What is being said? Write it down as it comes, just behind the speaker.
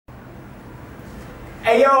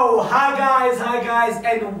Hey yo, hi guys,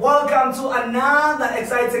 and welcome to another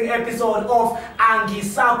exciting episode of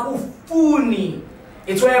Angisakufuni.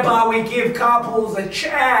 It's whereby we give couples a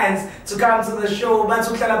chance to come to the show, and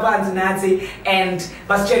so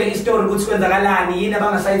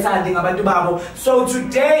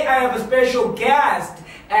today I have a special guest.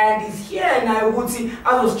 And he's here now ukuthi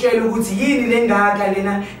azositshela ukuthi yini lengaka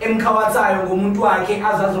lena emkhawathayo ngomuntu wakhe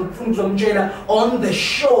azazofuna umtshela on the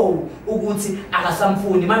show ukuthi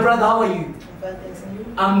akasamfundi. My brother, how are you?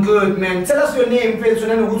 I'm good, man. Tell us your name mfethu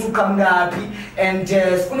nanokuthi uqhamukaphi and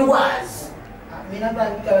sifuna ukwazi. Mina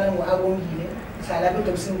ngicabanga ngoAbongile, ngihlala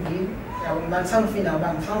eDobsonville. Yabo ngithanda ngifika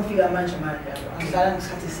manje angihlala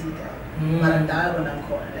ngesikhathi eside. Mara ndalo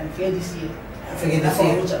nakhona and ngifike this year.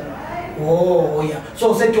 Oh yeah.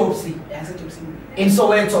 So Setopsi. Yeah, Setopsi. In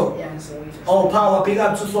Soweto. Yeah, in Soweto. Oh, power, big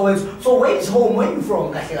up to Soweto. So where is home? Where are you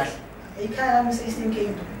from? I'm Eastern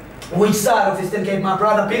Cape. Which side of Eastern Cape, my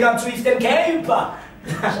brother? Big up to Eastern Cape. Shout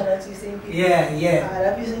out to Eastern Cape. Yeah. I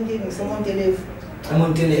love Eastern Cape. Someone to live.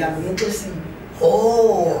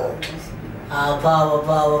 Oh. Power,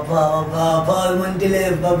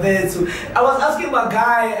 I was asking my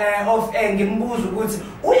guy of Ngimbuzu ukuthi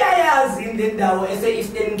uyayazi indawo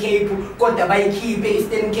ese-Eastern Cape kodwa bayikhiphe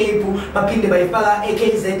Eastern Cape baphinde bayifaka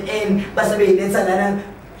eKZN basebeyiletha lana.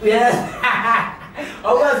 Yeah.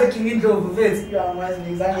 Awukaze Kingindlovu mfethu.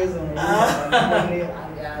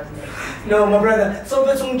 No, my brother. So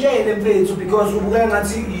mfethu ngitshele mfethu because ubuka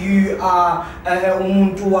ngathi you are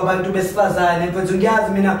umuntu wabantu besifazane mfethu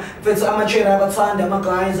ngiyazi mina mfethu ama-cherry abathanda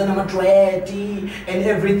ama-guys anama-dread and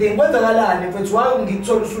everything. Kwenzakalani mfethu why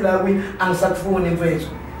ngikuthola usula kwi Angisakufuni mfethu?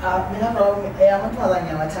 Mina amantombazane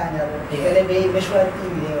ngiyawathanda vele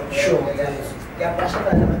beshwalile. Sure.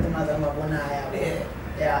 Ngiyapashela namantombazane ngabonayo.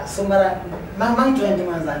 Yeah, so mara mangijoin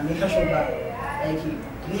intombazane ngikhasho ba like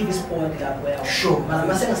leave sport lapho yawo. Sure. Mara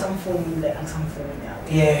masenga samfuni like angisamfuni yawo.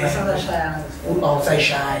 Yeah. Masangashaya ngifuni.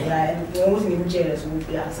 Awusayishaya. Yeah, ngokuthi ngimtshele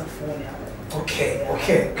ukuthi angisafuni yawo. Okay.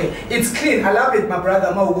 It's clean. I love it, my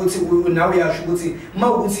brother. Mawukuthi now uyasho ukuthi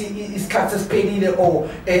mawukuthi isikhathi sesiphelile or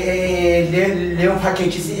leyo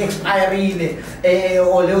package isi-expirile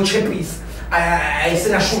or leyo chippies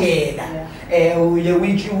ayisengashukela.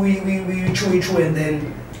 We chew and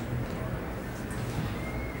then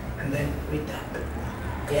with that.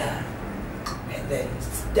 Yeah. And then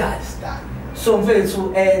that's that. So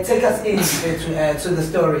mfethu take us in to the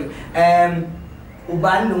story.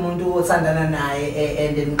 Ubani nomuntu othandana naye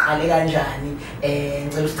and niqale kanjani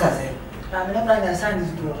ngicela usichazele. Mina manje ngiyathanda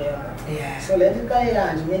izitori yabo. Yeah. So le nto iqale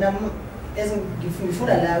kanje mina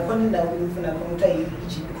ngifuna la khona indawo ngifuna khona ukuthi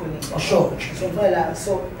i-GP College. Sure. So ngifuna la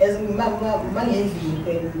so as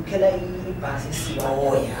mangendlini ngiphela ibhasi esiwa.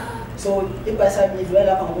 Oh yeah. So ibhasi yami idlula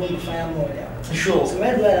lapha ngokufaya moya. Sure. So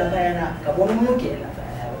ngidlula lapha yana ngabona umuntu lapha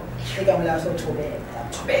yabo. Ekamla so Thobeka.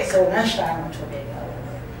 So ngashaya ngoThobeka.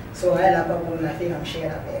 So I lapha ngafika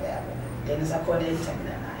ngishare phela yabo. Then sakhonect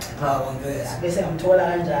mina naye. Hawu mfethu. Bese ngamthola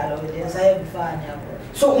kanjalo then sayebufana yabo.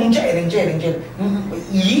 So ngitshele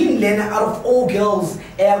yini lena out of all girls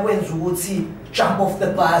eyakwenza ukuthi jump off the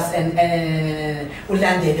bus and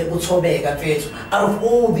ulandele uThobeka mfethu out of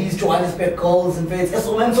all these Johannesburg girls mfethu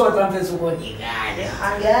esomenzodwa mfethu ukonikale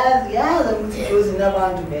angiyazi ukuthi jozi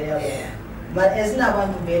nabantu vele yabo but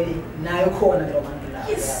esinabantu vele nayo khona lo bantu la.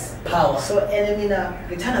 Yes, power. So mina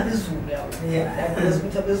ngithanda izulu yabo. Yeah. Like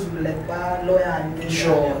lesikuthi bezulu like ba loyal.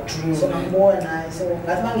 Sure, true. So ngibona so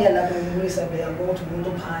ngathi mangiya lapho ngibuyisa vele ukuthi umuntu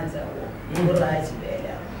ophansi yabo. Right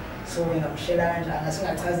vele. So ngamshela kanjani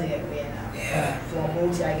asingachazeke kuyena. Yeah. So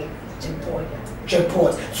ukuthi ake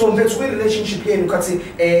jackpot. So mfethu kwi relationship yenu kathi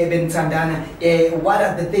benithandana what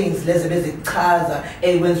are the things lezi bezichaza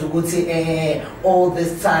ekwenza ukuthi all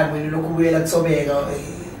this time when lokhu kuyela kuThobeka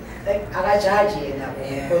like akajaji yena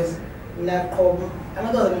because naqobo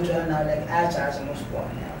amadoda enjoy now like ayajaji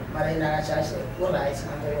ngosibona but yena akajaji right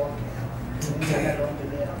ngento yonke. Okay.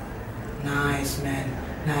 Nice man.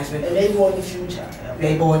 And they born the future.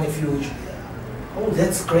 Oh,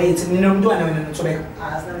 that's great. Ninomntwana wena noThobeka?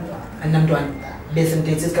 Asinamntwana. Anamntwana. Bese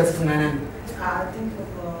nidate isikhathi esingakanani? I think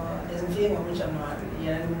ezimfike ngoJanuary.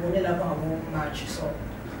 Yeah, ngibone lapha ngoMarch so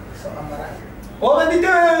I'm right. Oh, what did you do?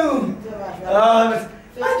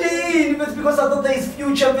 But because I thought there is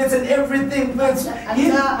future bits and everything, but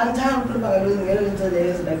I'm tired of putting my losing into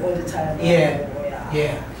this like all the time. Yeah.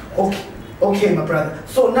 Okay, my brother.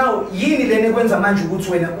 So now, yini lene kwenza manje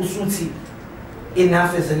ukuthi wena usuthi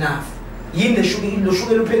enough is enough. Yini lo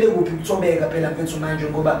luphele kuphi kuThobeka phela mfethu manje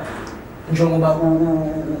ngoba njengoba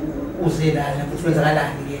uzelana futhi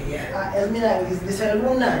wenzakalani yeah. As mina ngisela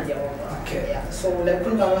kumnandi yabo. Okay. Yeah. So like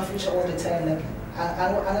putting my future all the time like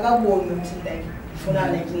angakaboni ukuthi like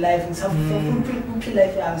ufuna like life ngisafuna ukuphila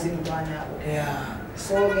life yami sengintwana yabo. Yeah.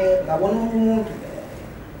 So ke ngabona umuntu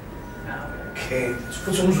okay.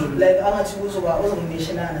 Futhi umZulu like angathi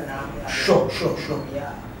uzongimeshelana nami. Sure.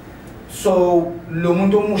 Yeah. So lo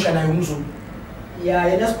muntu omusha naye umZulu.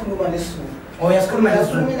 Yeah, yena sikhuluma lesizulu. Oh, yasikhuluma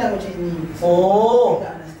lesizulu. Mina language eziningi. Oh.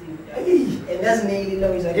 And that's nearly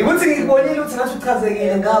language. Ukuthi ngibonile ukuthi ngathi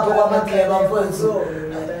uchazekile ngapha kwamageba mfowethu.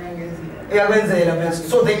 Iyakwenzela manje.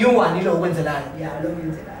 So the new one ilo okwenzelayo. Yeah, lo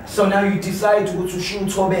kwenzelayo. So now you decide ukuthi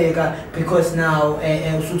uthobeka because now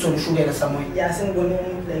usuthola ushukela somewhere. Yeah, sengibona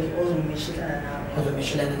umuntu like ozongimeshelana nami.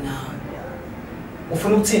 Ozomeshelana nawe.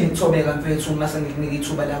 Ufuna ukuthini ukuthobeka mfethu uma sengikunika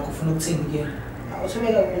ithuba lakho ufuna ukuthini kuyena?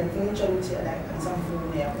 Uthobeka mina ngifuna ukutshela ukuthi like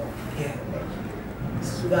angisamfuni yabo. Yeah.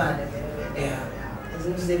 Sisukane vele. Yeah.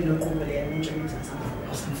 Azingizeli loqobo le ngitshela ukuthi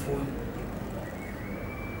asamfuni.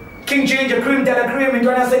 King Ginger Cream Della Cream in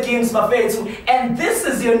Donasa Kings Bafetu, and this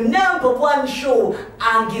is your #1 show,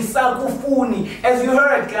 Angisakufuni. As you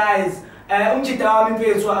heard, guys, umjida wami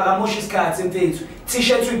mfethu akamoshi isikhathi mfethu.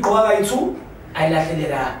 T-shirt uyigqoka kayi2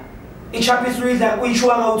 ayilahlelela. Ichapis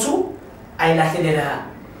uyishwa kayi2 ayilahlelela.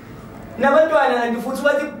 Nabantwana kanti futhi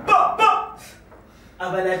bathi ba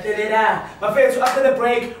abalahlelela. Bafethu, after the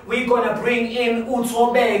break we're gonna bring in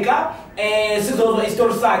uThobeka. Sizozwa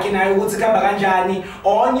istory sakhe naye ukuthi khamba kanjani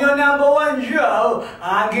on your #1 show,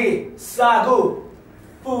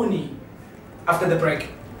 Angisakufuni. After the break.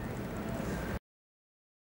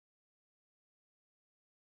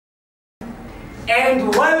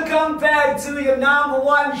 And welcome back to your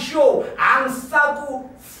 #1 show,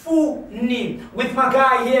 Angisakufuni, with my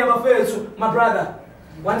guy here, my brother.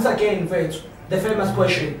 Once again, the famous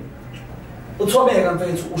question. Uthobeka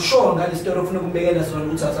mfethu, usho ngale story ofuna ukumbekela sona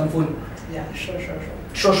ukuthi asamfuni. Yeah, sure.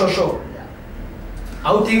 Sure. Yeah.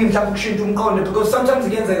 Awudingi mhlawumbe ukushintsha umqondo because sometimes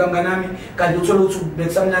kuyenzeka mnganami kanti uthola ukuthi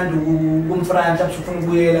bekusamnandi kumfront mhlawumbe ufuna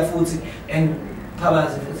ukubuyela futhi and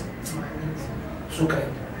phabazi futhi. Suka.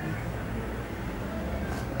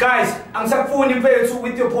 Guys, Angisakufuni mfethu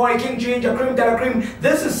with your boy King Ginger Cream Della Cream.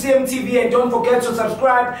 This is CMTV and don't forget to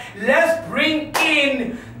subscribe. Let's bring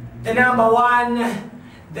in the #1,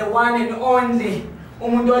 the one and only.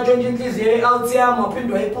 Umuntu wajonje inhliziyo eLTM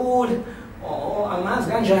waphindwa epool. Oh,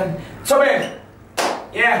 amazi kanjani? Thobeka.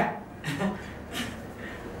 Yeah.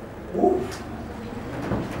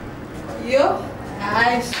 Yo,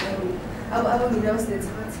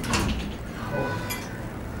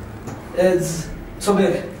 It's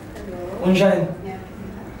Thobeka. Unjani? Yeah.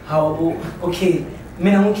 How about okay.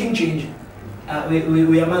 Mina ngu-King Ginger.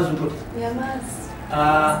 Uyamazi umuntu? Uyamazi.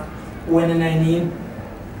 Wena nayini?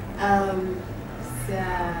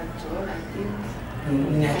 Siyajona, I think.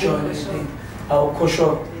 Ngiyajona, I think. Awukho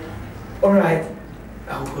sure. All right.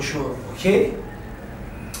 Awukho sure.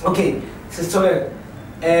 Okay. Sisithobeka.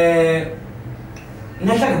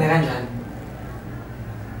 Nahlangana kanjani?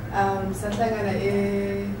 Sahlangana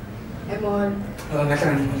emall.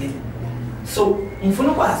 Ngahlangana emallini. So,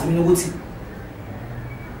 ngifuna ukwazi mina ukuthi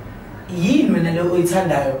yini wena le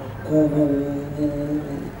oyithandayo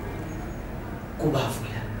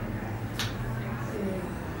kubafula?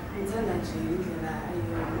 Ngithanda nje indlela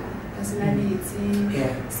ayona, personality,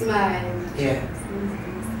 Yeah. smile. Yeah.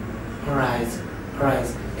 Right.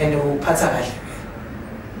 And uphatha kahle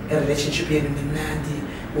relationship yenu mnandi,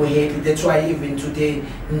 happy. That's why even today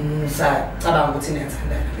cabanga ukuthi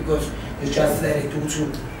niyathandana because you just said it to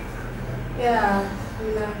Yeah,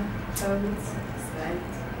 it's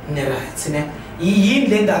right. right. Yini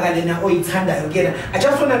le ndaka lena oyithandayo kuyena? I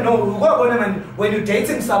just want to know, ukubona man, when you're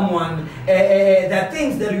dating someone, there are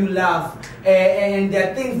things that you love and there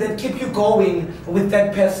are things that keep you going with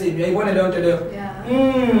that person. Uyayibona leyo nto leyo? Yeah.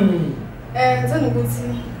 Ngithanda ukuthi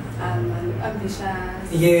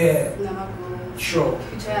ambitious. Yeah. Namagoals. Sure.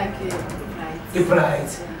 Future yakhe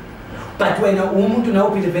Bright. But when umuntu nawe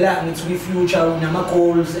ubhilivela ngithi kwi-future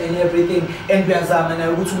unama-goals and everything and uyazama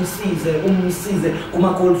naye ukuthi umsize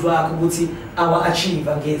kuma-goals wakhe ukuthi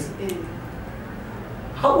awa-achieve ngezi.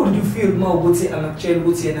 How would you feel uma ukuthi angakutshela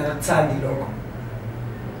ukuthi yena akakuthandi lokho?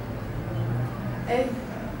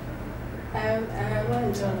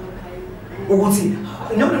 Ukuthi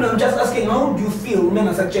no, I'm just asking, how would you feel uma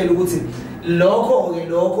ngasakutshela ukuthi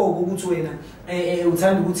lokho ukuthi wena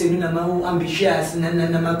uthanda ukuthi unama-ambitious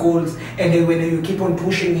nama-goals and then when you keep on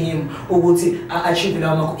pushing him ukuthi achieve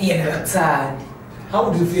lawo yena akakuthandi? How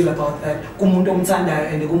would you feel about that kumuntu omthandayo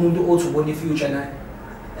and kumuntu othi ubona i-future naye?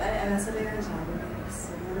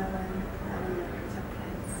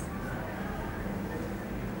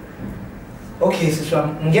 Okay,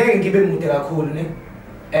 siswami, ngeke ngibe mude kakhulu ne.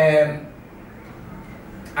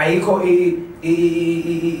 Ayikho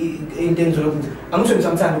into engizokuthi Angisho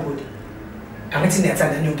ngisamthanda ubhuti. Angithi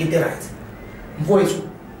niyathanda yonke into right. Mfowethu.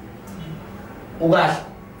 Ukahle.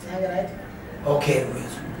 Right. Okay,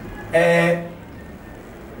 mfowethu.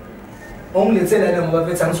 Ongilethela la ngoba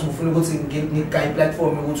mfethu angisifuna ukuthi ngigaya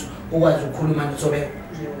platform ukuthi ukwazi ukukhuluma noThobeka.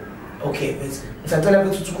 Okay, mfethu. Ngisacela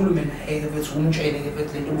mfethu ukhulume naye mfethu umtshele ke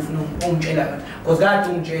mfethu lento ufuna umtshela kana. Because kade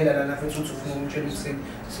ungitshela lana mfethu ukuthi ufuna umtshela useni.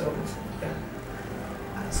 So, yeah.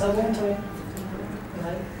 Sabonto.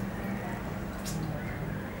 Right.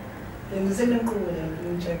 Ngisebenqubule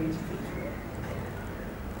umtshela ukuthi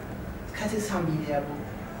khathi sihambile yabo.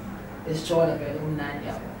 Esijola vele umnandi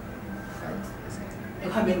yabo.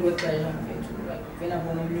 Ekuhambeni kwexesha mfethu vele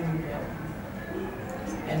abona omnye umuntu yabo.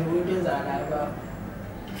 And umuntu enzala aba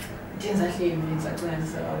Jenza hleli ngisacela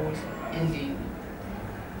kawohle endlini.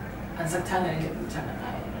 Angisakuthanda nje ukuthanda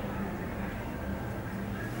naye.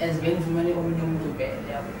 Ezivele ngifumane omunye umuntu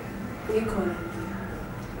vele yabo. Ngikhona.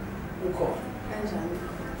 Ukhona. Kanjani?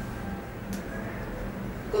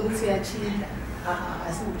 Kokuthi uyachila.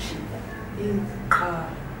 Asikuchila. Yini? Cha.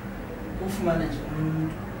 Ufumana nje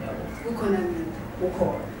umuntu yabo. Kukhona mina.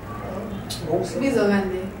 Ukhona. Ngokubizwa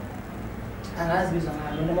ngani? Angazi bizwa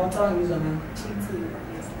ngalo noma ucabanga bizwa ngani? Cheating.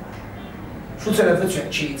 Shuthe la mfethu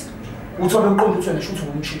uyacheat. Uthobe uqonda ukuthi wena shuthe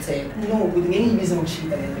ngumcheatela. No, ukuthi ngeke ngibize ngokucheat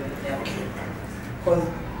le nto yabo. Because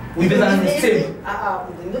uyibiza ngesithembu.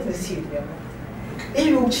 Ngeke ngesithembu yabo.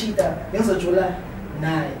 If ukucheata ngizojula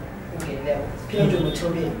naye ungeleyo. Phela nje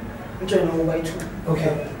ngoThobeka. Utshela ngoba ithu.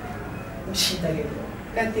 Okay. Ucheata ke lo.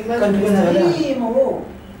 Kanti Kanti wena yimo.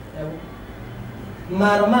 Yabo.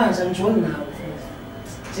 Mara manje ngijona nawe.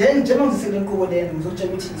 Njengoba ngisele inqubo lena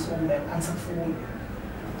ngizotshela ukuthi isombe angisakufuni.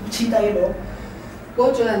 Ucheata ke lo.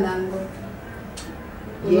 Kodwa nango.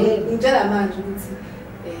 Yebo. Ngitshela manje ukuthi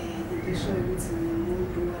ngisho ukuthi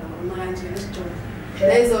umuntu manje esijola.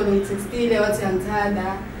 Lezolo ngitsextile wathi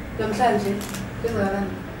angithanda. Namhlanje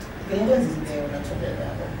kwenzakalani? Ngiyakwenza izinto naThobeka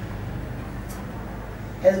yabo.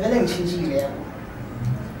 Ezivele ngishintshile yabo.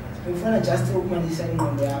 Ngifuna just ukumanisa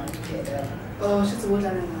ingqondo yami kuphela. Oh, shithi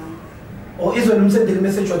udlala ngayo. O izolo umsendele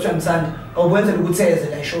message wathi uyamthanda. Awukwenzela ukuthi eze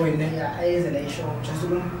la eshowini ne. Yeah, ayeze la ishow just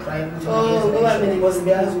ukumdrive ukuthi ngoba mina because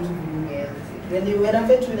beyazi ukuthi ngiyeza. Wena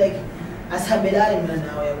mfethu like asihambelani mina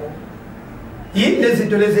nawe yabo. Yini lezi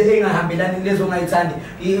zinto lezi engahambelani lezo ongayithandi.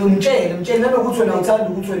 Umtshele nanokuthi wena uthanda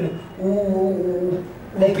ukuthi wena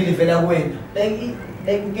ubhilivela kuwena.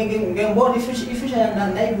 Like ngibona ifisha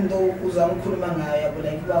yana even though uzama ukukhuluma ngayo yabo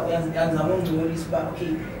like ba uyazama ungcolisa ba okay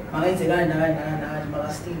makayenzekani nakani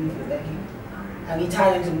makastill like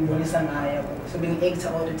angithanda nje ngibonisa ngayo yabo so being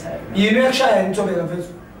actor all the time. Yini uyashaya ngiThobeka mfethu?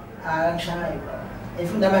 Angishaya ba.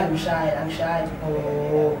 Ifunda manje ngishaya angishaya.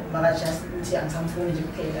 Oh, maka just uthi angisamfuni nje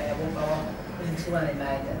kuphela yabo baba uzihlukana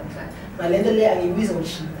naye namhlanje. Malento le angibiza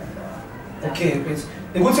ukushina. Okay, mfethu.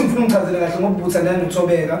 Ukuthi ngifuna ungichazele kahle ngoba uthandana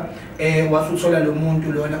noThobeka wasuthola lo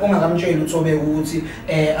muntu lona ungakamtshela uThobeka ukuthi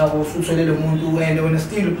awusuthole lo muntu wena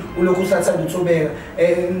still ulokhu usathanda uThobeka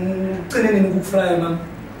ugcine nini ukufraya mama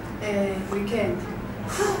Weekend.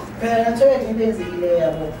 Phela naThobeka into enzile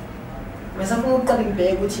yabo. Mesafuna ukuqala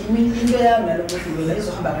ngibheke ukuthi into yami nalokho kudlula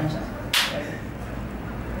izohamba kanjani.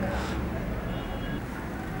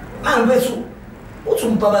 Manje uthi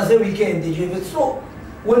umbhabaze weekend nje mfethu so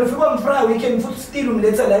wena ufika mfraya weekend futhi still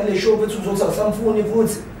umletha la kule show mfethu uzothi akusamfuni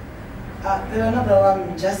futhi. Phela nabra wami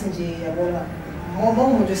just nje yabona mama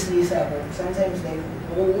umuntu wesilisa yabo sometimes like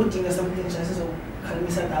udinga something just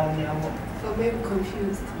sizokhalimisa down yabo. So maybe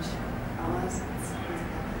confused. I was.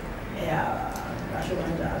 Yeah, asho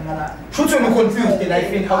kanjani mara Shuthe wena confused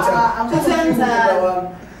life in how time.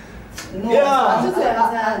 No, Yeah.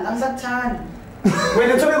 angisakuthandi.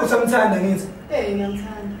 Wena Thobeka usamthanda ngithi.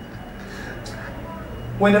 Ngiyamthanda.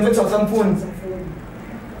 Wena mfethu awusamfuni.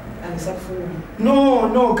 Angisakufuni.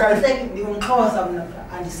 No guys. Like ngiyongixhosa mina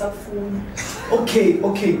andisakufuni.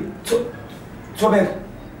 Okay. Thobeka.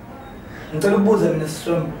 Ngicela ukubuza mina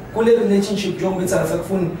siswami. Kule relationship njengoba ethi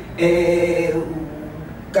asakufuni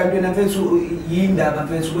kanti wena mfethu yindaba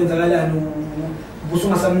mfethu kwenzakalani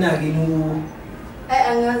ubusungasamnaki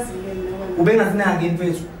Angazi mina. ubengasinaki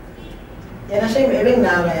mfethu. Yena shame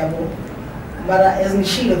ebenginaka yabo. Mara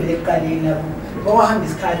ezingishilo vele ekuqaleni yabo. Ngoba hamba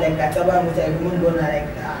isikhathi like ngacabanga ukuthi umuntu lona like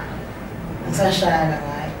ngisashaya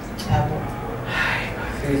ngaye yabo. Hayi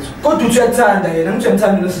mfethu. Kodwa uthi uyathanda yena ngithi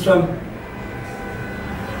uyamthanda lo siswami.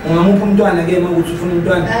 Ungamupha umntwana ke manje ufuna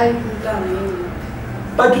umntwana. Hayi umntwana yini.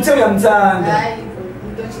 But uthe uyamthanda. Hayi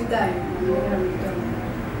umuntu ochitayo umntwana.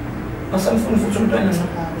 Asamfuni futhi umntwana nqa.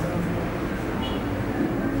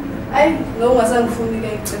 Hayi ngongasangifuni ke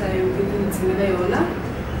ngicela yonke into ngithengele yona.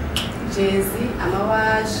 Jezi,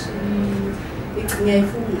 amawashi, igcinga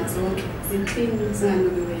ifuna zonke. Ziclean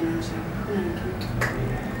zinganuki wena nje.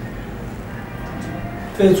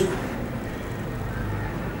 Fethu.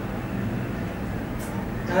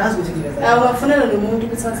 Angazi ukuthi ngiveza. Awafunela nomuntu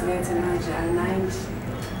ukuthi azilethe manje al-90.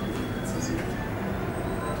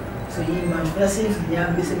 So yimanje funa sendlini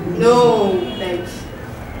yami bese No, like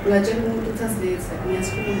uyatshela umuntu ukuthi azilethe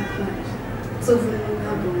ngiyasifuna manje. So ufuna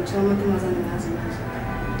ukuhamba ngitsho amantombazane ngazi manje.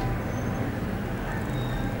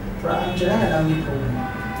 Bra, ngijela la ngipho.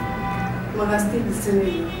 Makastil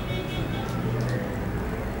iseneli.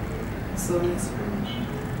 So ngiyasifuna.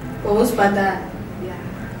 Usibhadala. Yeah.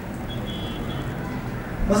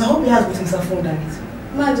 Masa hope yazi ukuthi ngisafunda ngithi.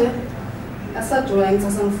 Manje asadroya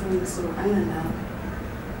ngisasamfundi so anganawo.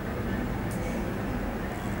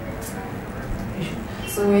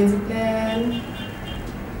 So wenza plan.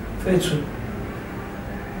 Fethu.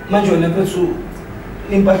 Manje wena Fethu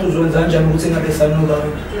impahla uzwenza kanjani ukuthi ngabe sanuka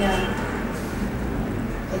wena? Yeah.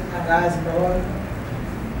 Angazi bro.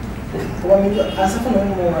 Ngoba mina asafuna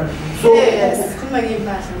umoya. So Yes, khuluma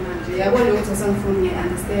ngempahla manje. Yabona ukuthi asangifuni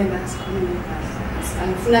ngiya-understand asikhuluma ngempahla.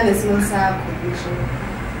 Angifuna nesimo sakho ngisho.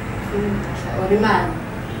 Or imali.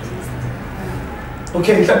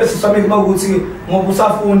 okay, mhlawumbe sisame kuma ukuthi ngoba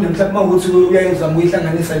usafunda mhlawumbe ukuthi uyayizama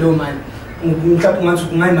uyihlanganisa leyo mali. Mhlawumbe ngathi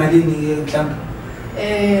kungayimalini mhlawumbe.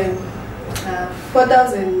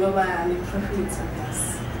 4,000 ngoba ne-profit yes.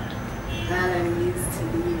 Ngala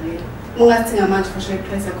ngizithengile. Ungathenga manje for sure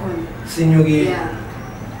price yakhona. Sinyukile. Yeah.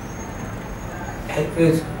 Hey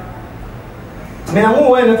Fethu. Mina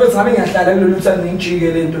nguwena Fethu ngabe ngiyahlala kulolu thani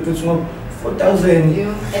ngijike lento Fethu ngoba 4,000.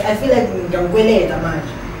 I feel like ngiyakweleta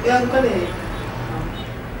manje. Uyangikoleka.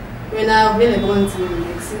 Wena vele bonke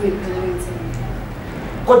ngikusini phela ngithini.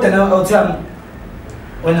 Kodwa na awuthami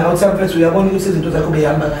wena awuthami Fethu uyabona ukuthi izinto zakho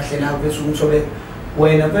behamba kahle la Fethu ukuthi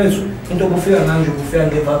wena Fethu into obufika manje ubufika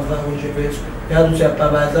ngevava nje Fethu uyazi ukuthi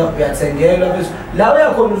uyabhabaza uyathengelwa Fethu la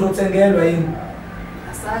uyakhona uzothengelwa yini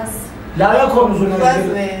Asazi. la uyakhona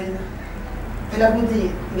uzonakekela Wena. Phela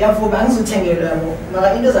ukuthi ngiyavuka angizothengelwa yabo.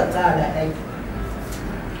 Mara into zakuqala like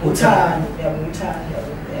uthando, yabo uthando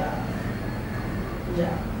yabo.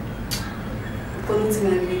 Yeah. Khona ukuthi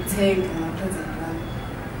mina ngithenga ama-present wami.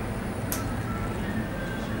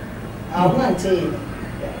 Awungangitheli.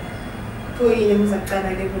 Kuyini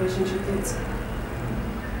emuzaqala-ke ku-relationship yethu?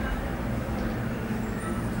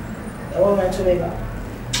 Yabo manje beka.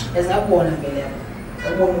 Ezakubona vele yabo.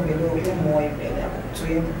 Akubona vele umoya vele yabo.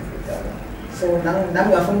 Tsuye. So nami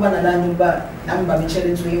ngafuna ukuba nalani ukuba nami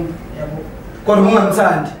babitshele Tsuye yabo. kodwa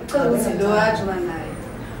ungamthandi Uchaza ukuthi lo wathi banaye.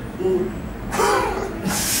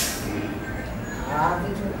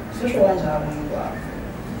 Sisho kanjalo umuntu wakho.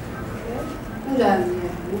 Unjani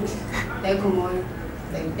yekho moya?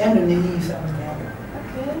 Like yandonelisa yabo.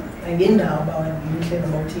 Okay. Ngendawo bawa ngihle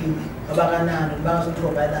noma uthini abakanani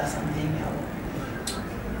bangazoprovide something yabo.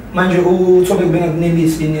 manje uThobe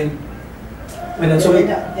kubengakunelisi yini wena Thobe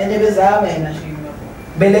yena bezama yena shimo yabo.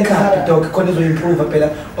 belekha dog khona izoimprove phela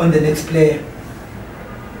on the next player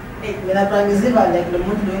Mina pra ngiziva like lo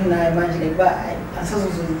muntu lo nginaye manje like ba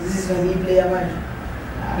asazozizwa ngiplayer manje.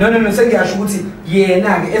 no sengiyasho ukuthi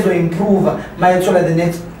yena ke ezoimprove mayethola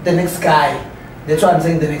the next guy. That's why I'm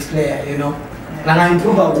saying the next player, you know. Langa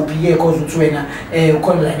improve kuphi ke cause uthi wena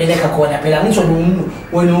ukhona la beleka khona phela ngisho nomuntu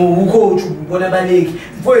wena ucoach ubona baleki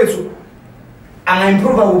mfowethu anga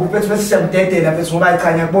improve kuphi bese siyamdedela bese ngoba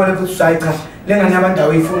ikhanya kubona futhi usayicha lengane abantu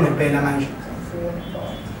awayifuna phela manje.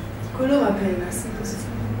 Khuluma phela sipho.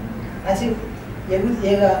 Athi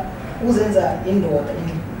yeka uzenza indoda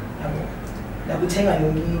yabo. Lakuthenga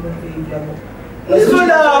yonke into yabo.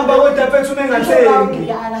 Ngizolamba kodwa mfethu mengathengi.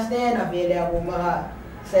 Ya understand vele yabo mara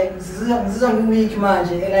ngizizwa ngiweak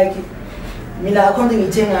manje like mina akhona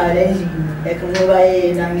ngithenga le ndini like ngoba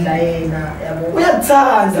yena ngidla yena yabo.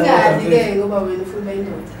 Uyakuthanda Ngeke ngoba wena ufuna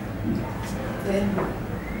indoda.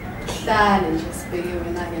 Hlale nje sibheke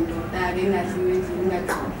wena ke ndoda ke ngadliwe endlini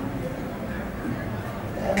ngaqhubha.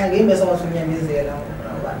 Ngeke sawathi unyamezela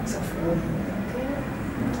ngoba ngisafuna.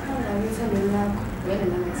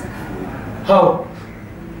 How?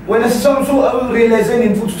 Wena sisomsu realize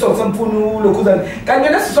nini futhi ukuthi usamfuna ulokhuzana. Kanti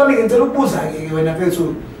wena sisomi ngicela ukubuza ke wena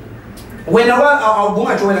mfethu. Wena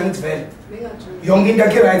awubungatsho wena ngithi vele. Yonke into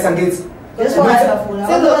yakhe right angithi. Bese wayafuna.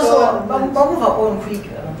 Bakuva on quick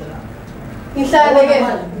abantu la. Ngihlale ke,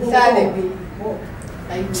 ngihlale ke.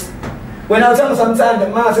 Hayi. Wena uthanda samthanda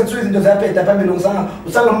mase kuthiwa izinto ziyabheda phambili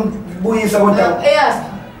usangambuyisa kodwa. Eyazi.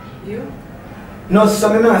 You? No,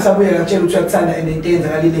 sisomi mengasabuye ngakutshela ukuthi uyakuthanda and into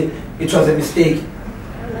yenzakalile it was a mistake.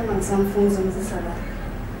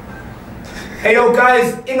 Hey yo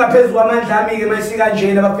guys, ingaphezulu kwamandla ami ke mayisi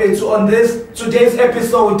kanjena abafethu on today's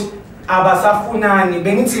episode abasafunani.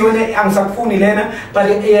 Bengithi yona angisakufuni lena but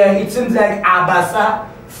it seems like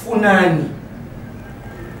abasafunani.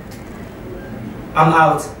 I'm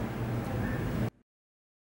out.